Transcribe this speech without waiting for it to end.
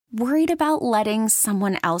Worried about letting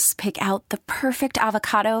someone else pick out the perfect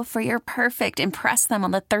avocado for your perfect impress them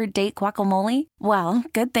on the third date guacamole? Well,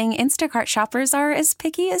 good thing Instacart shoppers are as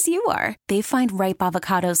picky as you are. They find ripe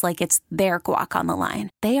avocados like it's their guac on the line.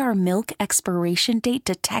 They are milk expiration date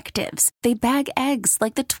detectives. They bag eggs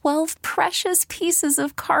like the 12 precious pieces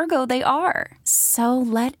of cargo they are. So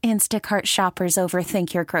let Instacart shoppers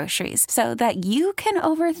overthink your groceries so that you can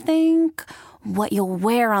overthink what you'll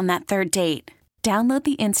wear on that third date. Download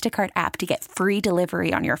the Instacart app to get free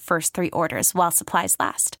delivery on your first 3 orders while supplies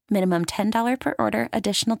last. Minimum $10 per order.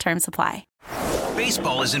 Additional terms apply.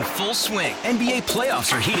 Baseball is in full swing. NBA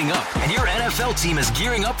playoffs are heating up, and your NFL team is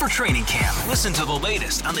gearing up for training camp. Listen to the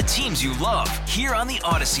latest on the teams you love here on the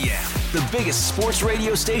Odyssey app. The biggest sports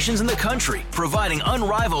radio stations in the country, providing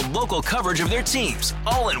unrivaled local coverage of their teams,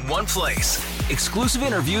 all in one place. Exclusive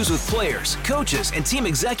interviews with players, coaches, and team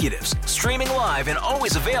executives, streaming live and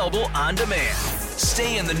always available on demand.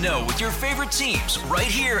 Stay in the know with your favorite teams right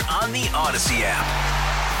here on the Odyssey app.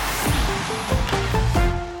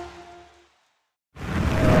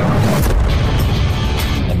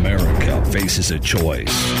 America faces a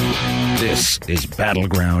choice. This is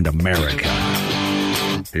Battleground America.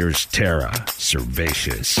 Here's Tara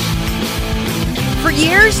Servatius. For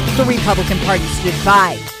years, the Republican Party stood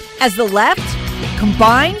by as the left,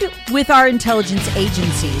 combined with our intelligence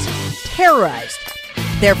agencies, terrorized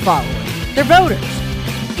their followers, their voters,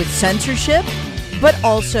 with censorship, but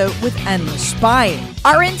also with endless spying.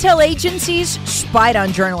 Our intel agencies spied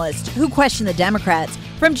on journalists who questioned the Democrats,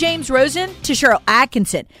 from James Rosen to Cheryl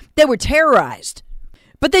Atkinson. They were terrorized.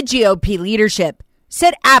 But the GOP leadership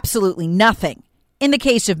said absolutely nothing. In the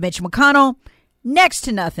case of Mitch McConnell, next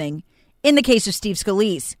to nothing. In the case of Steve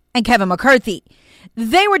Scalise and Kevin McCarthy,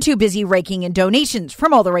 they were too busy raking in donations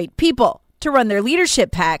from all the right people to run their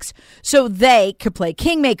leadership PACs so they could play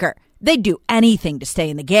kingmaker. They'd do anything to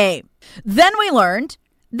stay in the game. Then we learned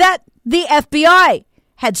that the FBI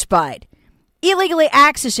had spied, illegally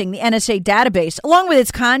accessing the NSA database along with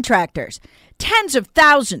its contractors tens of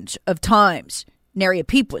thousands of times. Nary a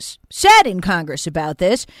peep was said in Congress about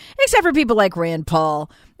this, except for people like Rand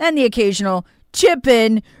Paul and the occasional chip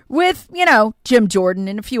in with, Jim Jordan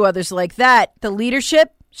and a few others like that. The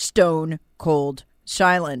leadership, stone cold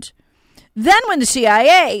silent. Then when the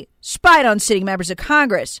CIA spied on sitting members of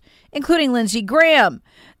Congress, including Lindsey Graham,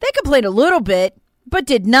 they complained a little bit, but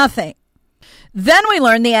did nothing. Then we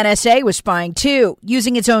learned the NSA was spying too,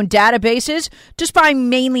 using its own databases to spy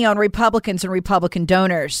mainly on Republicans and Republican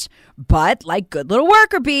donors. But like good little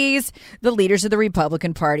worker bees, the leaders of the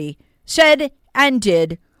Republican Party said and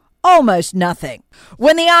did almost nothing.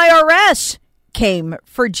 When the IRS came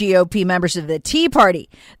for GOP members of the Tea Party,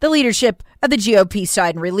 the leadership of the GOP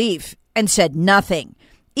sighed in relief and said nothing,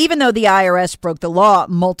 even though the IRS broke the law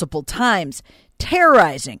multiple times,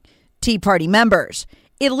 terrorizing Tea Party members,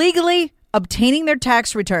 illegally obtaining their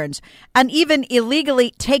tax returns, and even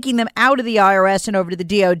illegally taking them out of the IRS and over to the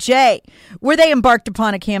DOJ, where they embarked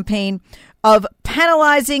upon a campaign of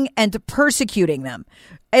penalizing and persecuting them,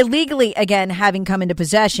 illegally, again, having come into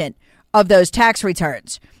possession of those tax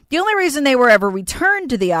returns. The only reason they were ever returned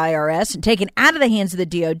to the IRS and taken out of the hands of the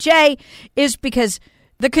DOJ is because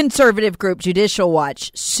the conservative group Judicial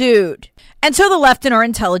Watch sued. And so the left and our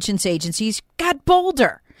intelligence agencies got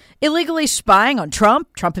bolder, illegally spying on Trump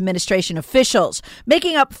administration officials,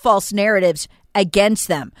 making up false narratives against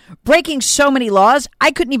them, breaking so many laws,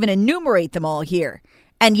 I couldn't even enumerate them all here.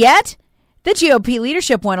 And yet, the GOP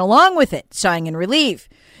leadership went along with it, sighing in relief.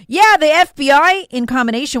 Yeah, the FBI, in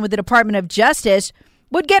combination with the Department of Justice,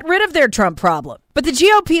 would get rid of their Trump problem. But the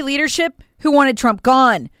GOP leadership, who wanted Trump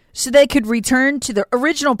gone so they could return to the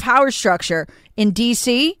original power structure in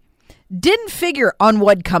D.C., didn't figure on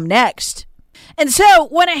what'd come next. And so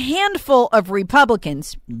when a handful of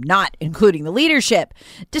Republicans, not including the leadership,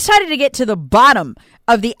 decided to get to the bottom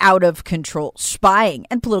of the out-of-control spying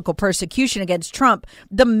and political persecution against Trump,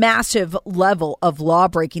 the massive level of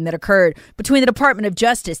law-breaking that occurred between the Department of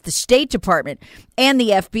Justice, the State Department, and the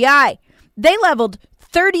FBI, they leveled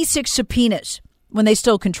 36 subpoenas when they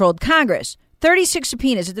still controlled Congress. 36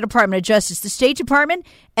 subpoenas at the Department of Justice, the State Department,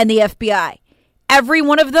 and the FBI. Every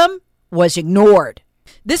one of them was ignored.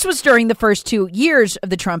 This was during the first 2 years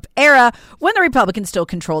of the Trump era when the Republicans still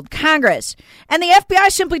controlled Congress. And the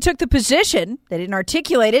FBI simply took the position, they didn't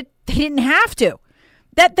articulate it, they didn't have to,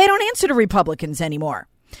 that they don't answer to Republicans anymore.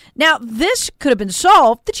 Now, this could have been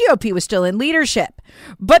solved. The GOP was still in leadership.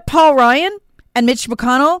 But Paul Ryan and Mitch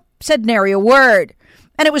McConnell said nary a word.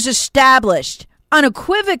 And it was established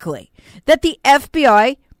unequivocally that the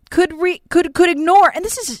FBI could ignore, and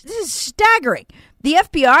this is staggering. The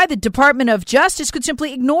FBI, the Department of Justice, could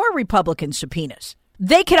simply ignore Republican subpoenas.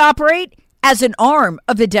 They could operate as an arm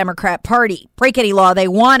of the Democrat Party, break any law they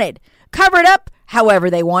wanted, cover it up however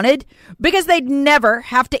they wanted, because they'd never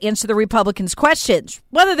have to answer the Republicans' questions,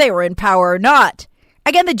 whether they were in power or not.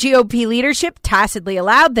 Again, the GOP leadership tacitly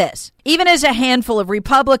allowed this, even as a handful of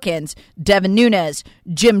Republicans, Devin Nunes,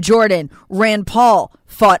 Jim Jordan, Rand Paul,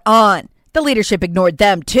 fought on. The leadership ignored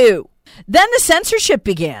them, too. Then the censorship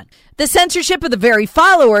began. The censorship of the very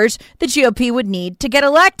followers the GOP would need to get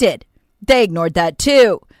elected. They ignored that,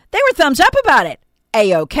 too. They were thumbs up about it.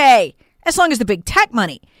 A-OK, as long as the big tech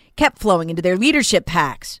money kept flowing into their leadership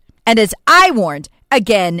PACs. And as I warned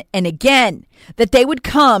again and again, that they would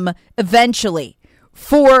come eventually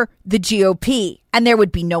for the GOP, and there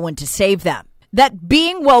would be no one to save them. That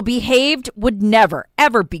being well-behaved would never,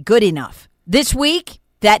 ever be good enough. This week,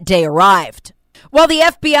 that day arrived. While the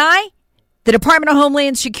FBI, the Department of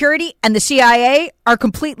Homeland Security, and the CIA are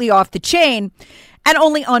completely off the chain and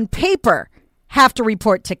only on paper have to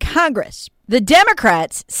report to Congress, the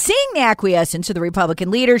Democrats, seeing the acquiescence of the Republican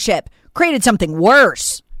leadership, created something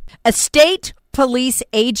worse. A state police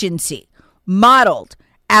agency modeled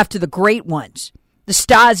after the great ones, the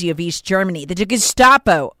Stasi of East Germany, the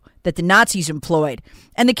Gestapo that the Nazis employed,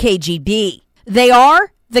 and the KGB. They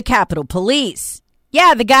are the Capitol Police.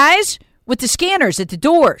 Yeah, the guys with the scanners at the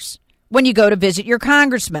doors when you go to visit your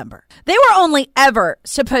Congress member. They were only ever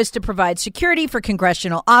supposed to provide security for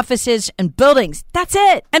congressional offices and buildings. That's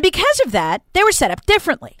it. And because of that, they were set up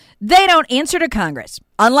differently. They don't answer to Congress.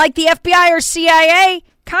 Unlike the FBI or CIA,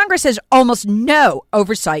 Congress has almost no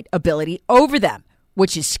oversight ability over them,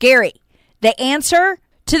 which is scary. They answer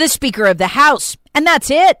to the Speaker of the House, and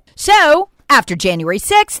that's it. So, after January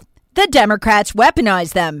 6th, the Democrats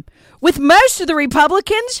weaponized them, with most of the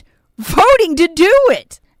Republicans voting to do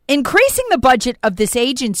it, increasing the budget of this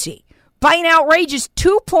agency by an outrageous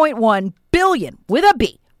 $2.1 billion, with a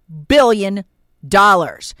B, billion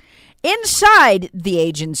dollars. Inside the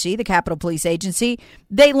agency, the Capitol Police Agency,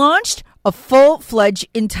 they launched a full-fledged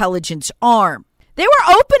intelligence arm. They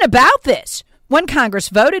were open about this when Congress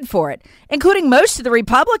voted for it, including most of the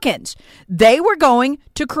Republicans. They were going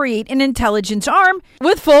to create an intelligence arm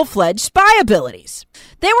with full-fledged spy abilities.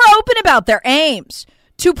 They were open about their aims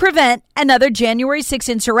to prevent another January 6th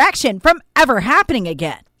insurrection from ever happening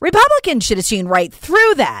again. Republicans should have seen right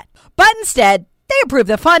through that, but instead, they approved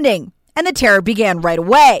the funding, and the terror began right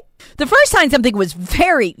away. The first time something was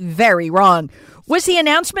very, very wrong was the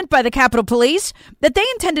announcement by the Capitol Police that they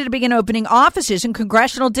intended to begin opening offices in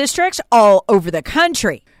congressional districts all over the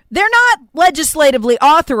country. They're not legislatively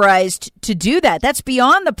authorized to do that. That's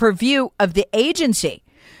beyond the purview of the agency.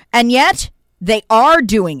 And yet, they are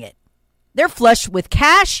doing it. They're flush with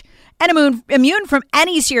cash and immune from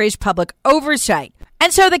any serious public oversight.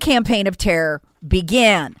 And so the campaign of terror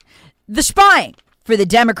began. The spying for the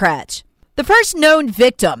Democrats. The first known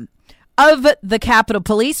victim of the Capitol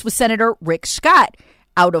Police was Senator Rick Scott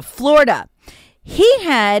out of Florida. He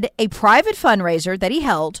had a private fundraiser that he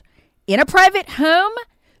held in a private home,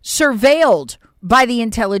 surveilled by the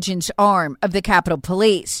intelligence arm of the Capitol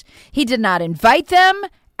Police. He did not invite them,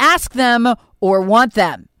 ask them, or want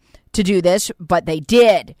them to do this, but they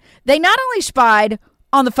did. They not only spied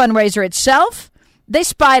on the fundraiser itself, they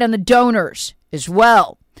spied on the donors as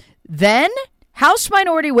well. Then House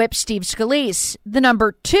Minority Whip Steve Scalise, the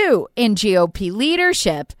number 2 in GOP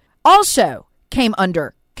leadership, also came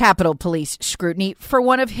under Capitol Police scrutiny for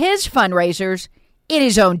one of his fundraisers in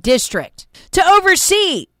his own district to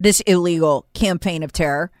oversee this illegal campaign of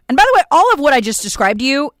terror. And by the way, all of what I just described to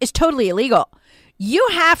you is totally illegal. You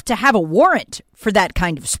have to have a warrant for that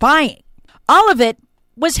kind of spying. All of it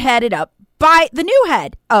was headed up by the new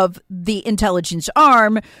head of the intelligence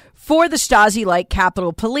arm for the Stasi-like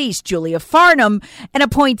Capitol Police, Julia Farnham, an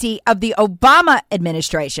appointee of the Obama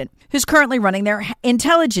administration, who's currently running their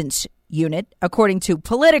intelligence unit, according to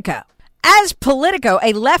Politico. As Politico,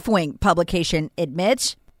 a left-wing publication,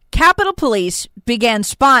 admits, Capitol Police began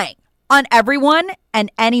spying on everyone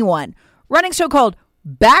and anyone, running so-called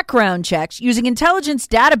background checks using intelligence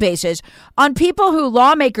databases on people who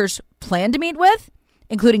lawmakers plan to meet with,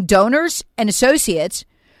 including donors and associates.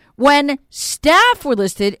 When staff were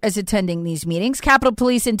listed as attending these meetings, Capitol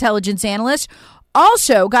Police intelligence analysts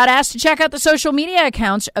also got asked to check out the social media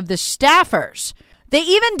accounts of the staffers. They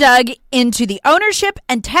even dug into the ownership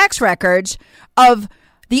and tax records of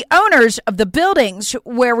the owners of the buildings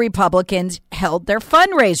where Republicans held their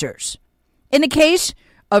fundraisers. In the case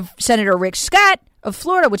of Senator Rick Scott of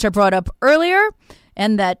Florida, which I brought up earlier,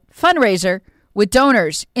 and that fundraiser with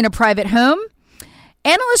donors in a private home,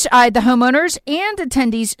 analysts eyed the homeowners and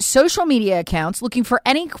attendees' social media accounts looking for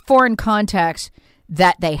any foreign contacts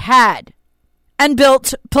that they had and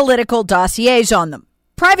built political dossiers on them.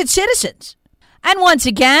 private citizens. And once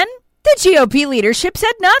again, the GOP leadership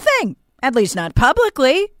said nothing, at least not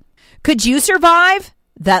publicly. Could you survive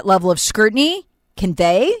that level of scrutiny? Can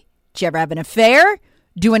they? Did you ever have an affair?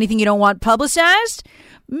 Do anything you don't want publicized?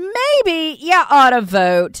 Maybe you ought to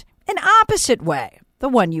vote an opposite way, the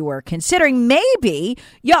one you were considering. Maybe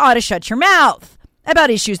you ought to shut your mouth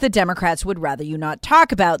about issues that Democrats would rather you not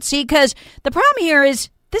talk about. See, because the problem here is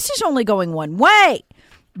this is only going one way.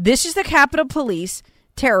 This is the Capitol Police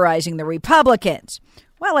terrorizing the Republicans.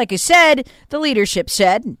 Well, like I said, the leadership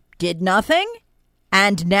said, did nothing.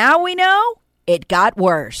 And now we know it got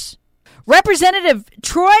worse. Representative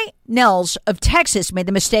Troy Nehls of Texas made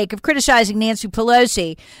the mistake of criticizing Nancy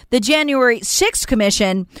Pelosi, the January 6th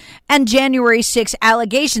commission, and January 6th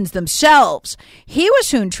allegations themselves. He was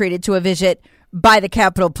soon treated to a visit by the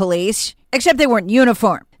Capitol Police, except they weren't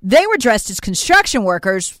uniformed. They were dressed as construction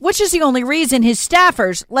workers, which is the only reason his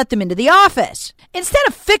staffers let them into the office. Instead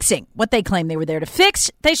of fixing what they claimed they were there to fix,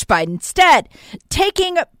 they spied instead,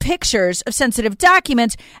 taking pictures of sensitive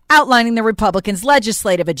documents outlining the Republicans'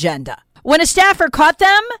 legislative agenda. When a staffer caught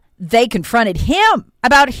them, they confronted him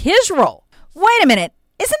about his role. Wait a minute,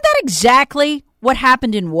 isn't that exactly what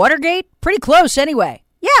happened in Watergate? Pretty close anyway.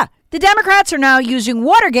 Yeah, the Democrats are now using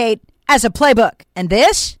Watergate as a playbook, and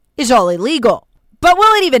this is all illegal. But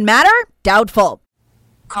will it even matter? Doubtful.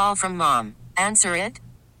 Call from mom. Answer it.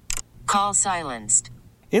 Call silenced.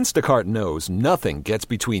 Instacart knows nothing gets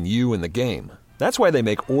between you and the game. That's why they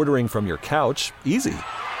make ordering from your couch easy.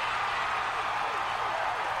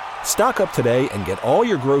 Stock up today and get all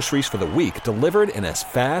your groceries for the week delivered in as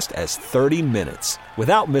fast as 30 minutes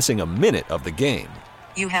without missing a minute of the game.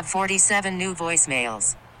 You have 47 new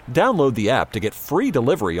voicemails. Download the app to get free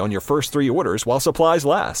delivery on your first 3 orders while supplies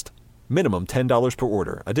last. Minimum $10 per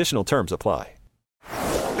order. Additional terms apply.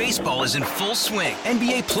 Baseball is in full swing.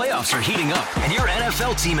 NBA playoffs are heating up, and your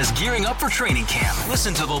NFL team is gearing up for training camp.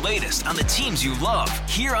 Listen to the latest on the teams you love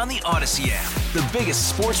here on the Odyssey app. The biggest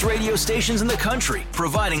sports radio stations in the country,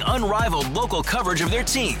 providing unrivaled local coverage of their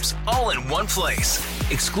teams, all in one place.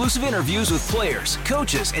 Exclusive interviews with players,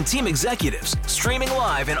 coaches, and team executives, streaming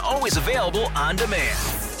live and always available on demand.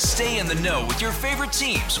 Stay in the know with your favorite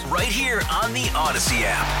teams right here on the Odyssey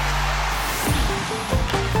app.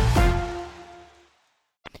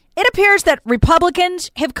 It appears that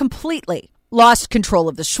Republicans have completely lost control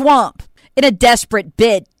of the swamp in a desperate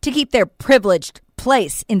bid to keep their privileged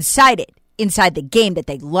place inside the game that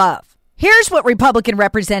they love. Here's what Republican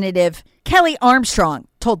Representative Kelly Armstrong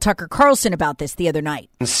told Tucker Carlson about this the other night.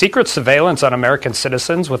 Secret surveillance on American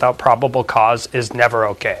citizens without probable cause is never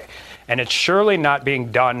okay. And it's surely not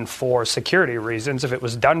being done for security reasons. If it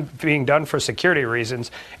was being done for security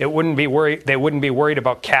reasons, they wouldn't be worried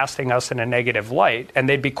about casting us in a negative light, and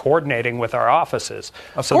they'd be coordinating with our offices.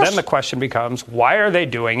 So then the question becomes, why are they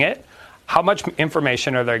doing it? How much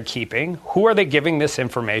information are they keeping? Who are they giving this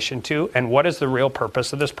information to? And what is the real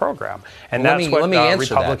purpose of this program? And that's what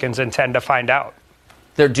Republicans intend to find out.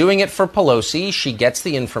 They're doing it for Pelosi. She gets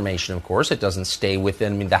the information, of course. It doesn't stay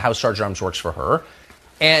within, the House Sergeant Arms works for her.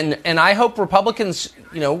 And I hope Republicans,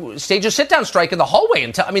 stage a sit-down strike in the hallway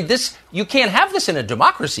and tell, you can't have this in a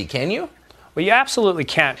democracy, can you? Well, you absolutely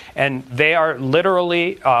can't. And they are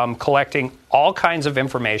literally collecting all kinds of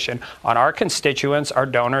information on our constituents, our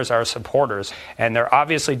donors, our supporters. And they're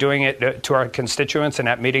obviously doing it to our constituents and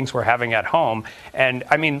at meetings we're having at home. And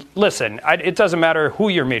listen, it doesn't matter who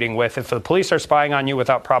you're meeting with. If the police are spying on you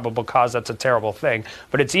without probable cause, that's a terrible thing.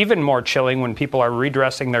 But it's even more chilling when people are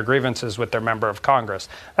redressing their grievances with their member of Congress.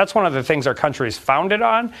 That's one of the things our country is founded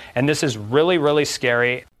on. And this is really, really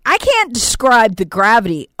scary. I can't describe the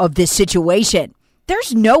gravity of this situation.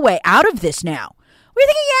 There's no way out of this now. We're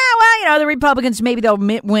thinking, the Republicans, maybe they'll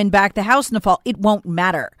win back the House in the fall. It won't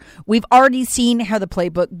matter. We've already seen how the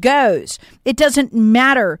playbook goes. It doesn't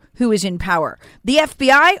matter who is in power. The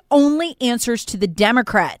FBI only answers to the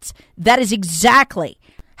Democrats. That is exactly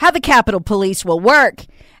how the Capitol Police will work.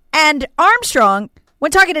 And Armstrong,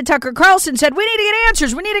 when talking to Tucker Carlson, said, we need to get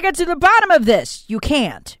answers. We need to get to the bottom of this. You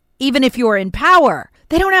can't. Even if you're in power,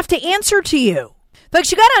 they don't have to answer to you.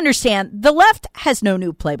 Folks, you got to understand, the left has no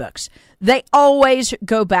new playbooks. They always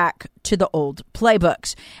go back to the old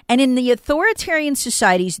playbooks. And in the authoritarian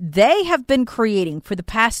societies they have been creating for the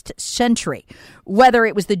past century, whether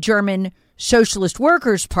it was the German Socialist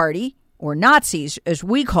Workers' Party, or Nazis, as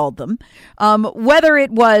we called them, whether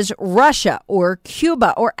it was Russia or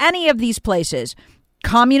Cuba or any of these places,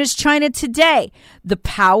 Communist China today, the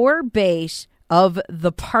power base of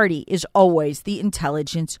the party is always the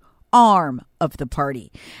intelligence arm of the party.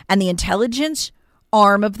 And the intelligence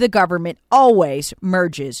arm of the government always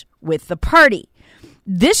merges with the party.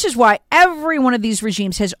 This is why every one of these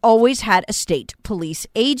regimes has always had a state police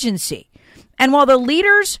agency. And while the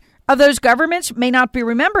leaders of those governments may not be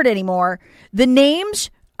remembered anymore, the names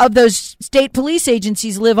of those state police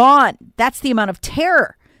agencies live on. That's the amount of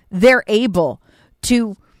terror they're able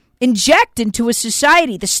to inject into a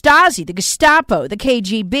society. The Stasi, the Gestapo, the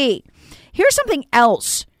KGB. Here's something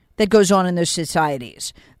else that goes on in those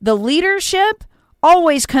societies. The leadership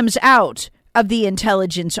always comes out of the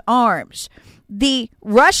intelligence arms. The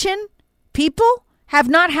Russian people have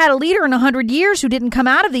not had a leader in 100 years who didn't come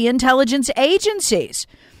out of the intelligence agencies.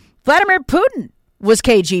 Vladimir Putin was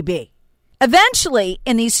KGB. Eventually,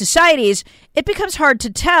 in these societies, it becomes hard to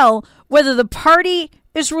tell whether the party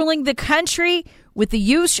is ruling the country with the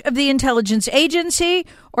use of the intelligence agency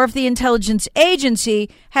or if the intelligence agency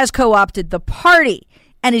has co-opted the party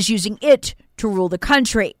and is using it to rule the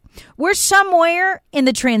country. We're somewhere in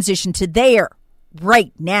the transition to there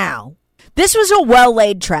right now. This was a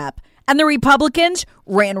well-laid trap, and the Republicans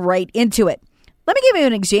ran right into it. Let me give you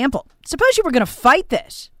an example. Suppose you were going to fight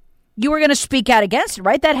this. You were going to speak out against it,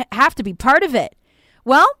 right? That'd have to be part of it.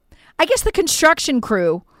 Well, I guess the construction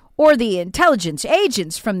crew or the intelligence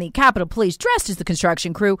agents from the Capitol Police dressed as the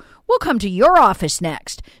construction crew will come to your office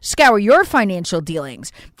next, scour your financial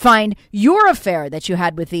dealings, find your affair that you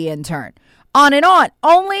had with the intern. On and on.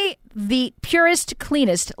 Only the purest,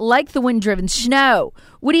 cleanest, like the wind-driven snow,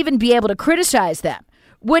 would even be able to criticize them,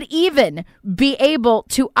 would even be able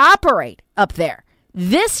to operate up there.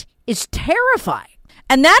 This is terrifying.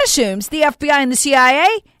 And that assumes the FBI and the CIA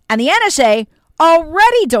and the NSA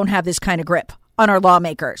already don't have this kind of grip on our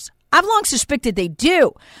lawmakers. I've long suspected they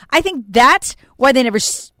do. I think that's why they never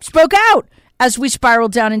spoke out as we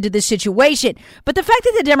spiraled down into this situation. But the fact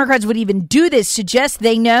that the Democrats would even do this suggests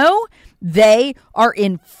they know they are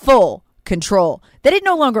in full control, that it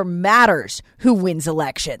no longer matters who wins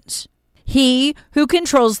elections. He who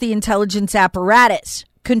controls the intelligence apparatus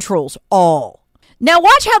controls all. Now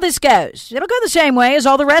watch how this goes. It'll go the same way as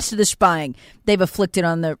all the rest of the spying they've afflicted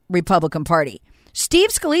on the Republican Party.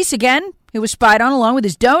 Steve Scalise, again, who was spied on along with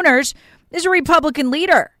his donors, is a Republican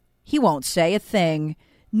leader. He won't say a thing.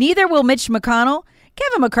 Neither will Mitch McConnell.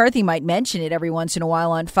 Kevin McCarthy might mention it every once in a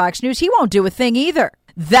while on Fox News. He won't do a thing either.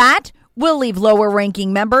 That will leave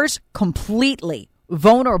lower-ranking members completely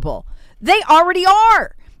vulnerable. They already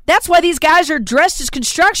are. That's why these guys are dressed as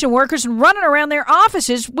construction workers and running around their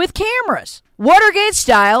offices with cameras, Watergate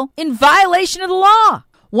style, in violation of the law.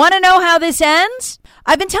 Want to know how this ends?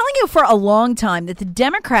 I've been telling you for a long time that the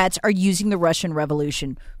Democrats are using the Russian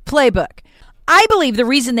Revolution playbook. I believe the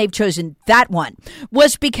reason they've chosen that one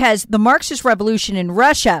was because the Marxist revolution in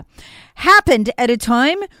Russia happened at a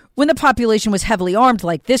time when the population was heavily armed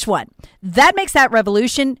like this one. That makes that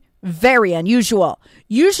revolution very unusual.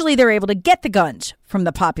 Usually they're able to get the guns from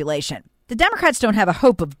the population. The Democrats don't have a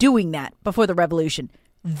hope of doing that before the revolution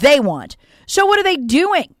they want. So what are they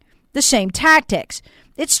doing? The same tactics.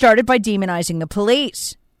 It started by demonizing the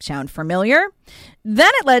police. Sound familiar?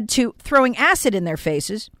 Then it led to throwing acid in their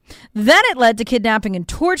faces. Then it led to kidnapping and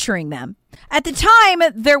torturing them. At the time,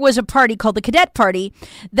 there was a party called the Cadet Party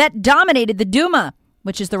that dominated the Duma,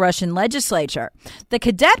 which is the Russian legislature. The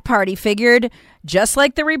Cadet Party figured, just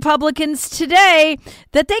like the Republicans today,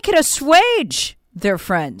 that they could assuage their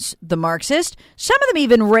friends, the Marxists. Some of them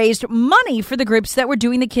even raised money for the groups that were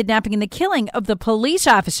doing the kidnapping and the killing of the police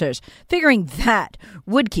officers, figuring that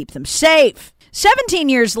would keep them safe. 17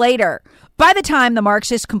 years later, by the time the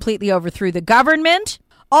Marxists completely overthrew the government,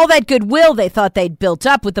 all that goodwill they thought they'd built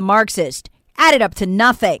up with the Marxists added up to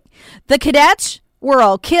nothing. The cadets were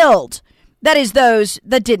all killed. That is, those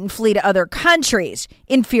that didn't flee to other countries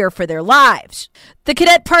in fear for their lives. The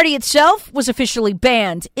Cadet Party itself was officially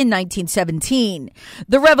banned in 1917.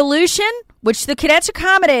 The revolution, which the cadets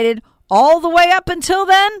accommodated all the way up until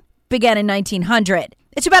then, began in 1900.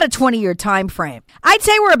 It's about a 20-year time frame. I'd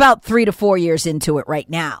say we're about 3 to 4 years into it right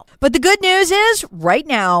now. But the good news is, right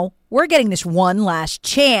now, we're getting this one last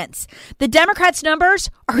chance. The Democrats' numbers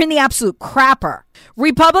are in the absolute crapper.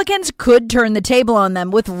 Republicans could turn the table on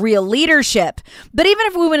them with real leadership. But even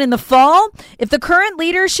if we win in the fall, if the current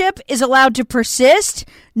leadership is allowed to persist,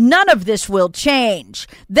 none of this will change.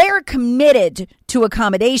 They are committed to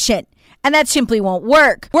accommodation. And that simply won't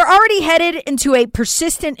work. We're already headed into a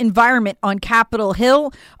persistent environment on Capitol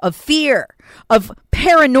Hill of fear, of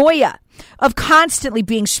paranoia, of constantly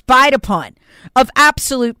being spied upon, of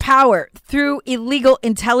absolute power through illegal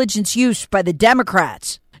intelligence use by the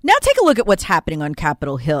Democrats. Now take a look at what's happening on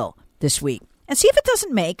Capitol Hill this week and see if it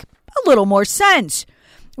doesn't make a little more sense.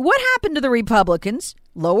 What happened to the Republicans,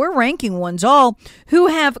 lower-ranking ones all, who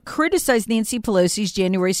have criticized Nancy Pelosi's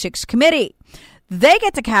January 6th committee? They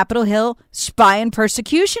get the Capitol Hill spy and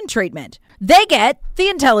persecution treatment. They get the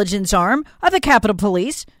intelligence arm of the Capitol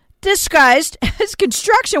Police disguised as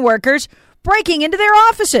construction workers breaking into their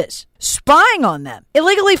offices, spying on them,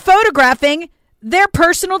 illegally photographing their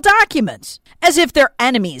personal documents as if they're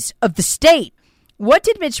enemies of the state. What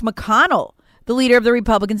did Mitch McConnell, the leader of the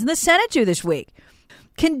Republicans in the Senate, do this week?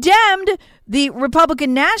 Condemned the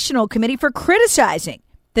Republican National Committee for criticizing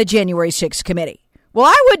the January 6th committee. Well,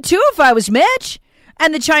 I would too if I was Mitch.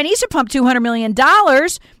 And the Chinese have pumped $200 million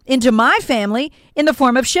into my family in the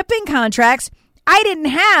form of shipping contracts I didn't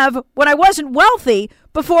have when I wasn't wealthy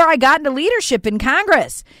before I got into leadership in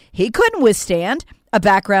Congress. He couldn't withstand a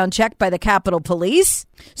background check by the Capitol Police.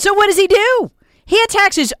 So what does he do? He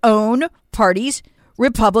attacks his own party's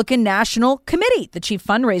Republican National Committee, the chief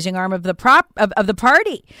fundraising arm of the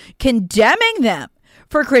party, condemning them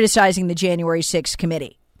for criticizing the January 6th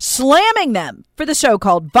committee, slamming them for the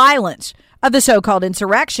so-called violence of the so-called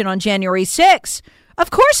insurrection on January 6th. Of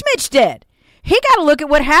course Mitch did. He got to look at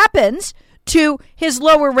what happens to his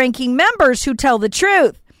lower-ranking members who tell the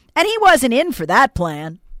truth. And he wasn't in for that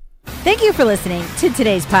plan. Thank you for listening to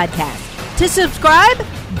today's podcast. To subscribe,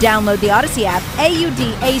 download the Odyssey app,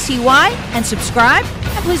 AUDACY, and subscribe.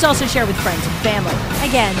 And please also share with friends and family.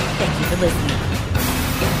 Again, thank you for listening.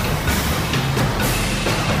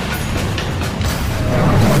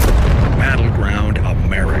 Battleground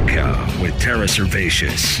America with Tara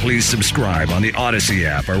Servatius. Please subscribe on the Odyssey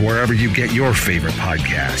app or wherever you get your favorite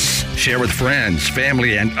podcasts. Share with friends,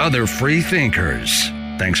 family, and other free thinkers.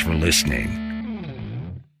 Thanks for listening.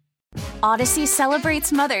 Odyssey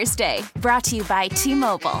celebrates Mother's Day, brought to you by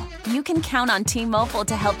T-Mobile. You can count on T-Mobile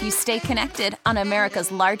to help you stay connected on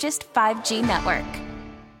America's largest 5G network.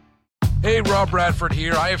 Hey, Rob Bradford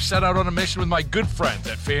here. I have set out on a mission with my good friends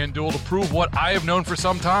at FanDuel to prove what I have known for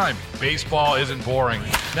some time. Baseball isn't boring.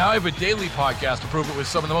 Now I have a daily podcast to prove it with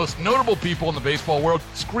some of the most notable people in the baseball world,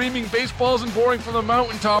 screaming baseball isn't boring from the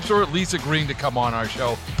mountaintops, or at least agreeing to come on our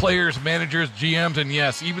show. Players, managers, GMs, and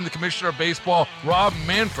yes, even the commissioner of baseball, Rob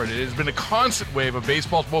Manfred. It has been a constant wave of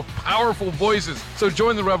baseball's most powerful voices. So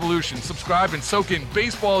join the revolution. Subscribe and soak in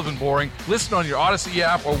Baseball Isn't Boring. Listen on your Odyssey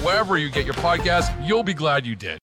app or wherever you get your podcasts. You'll be glad you did.